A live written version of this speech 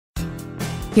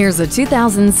Here's a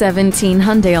 2017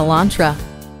 Hyundai Elantra.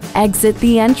 Exit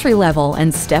the entry level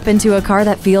and step into a car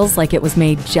that feels like it was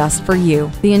made just for you.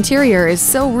 The interior is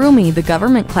so roomy, the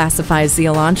government classifies the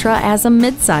Elantra as a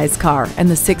mid-size car, and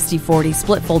the 60/40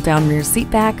 split fold-down rear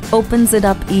seat back opens it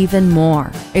up even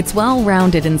more. It's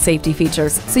well-rounded in safety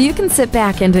features, so you can sit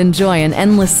back and enjoy an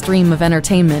endless stream of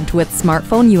entertainment with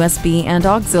smartphone, USB, and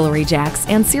auxiliary jacks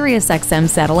and Sirius XM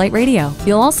satellite radio.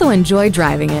 You'll also enjoy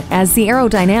driving it, as the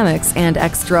aerodynamics and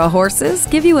extra horses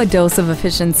give you a dose of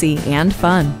efficiency and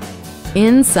fun.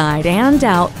 Inside and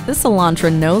out, this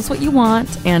Elantra knows what you want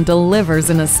and delivers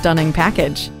in a stunning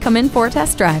package. Come in for a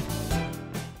test drive.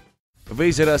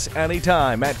 Visit us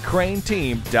anytime at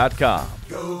crainteam.com.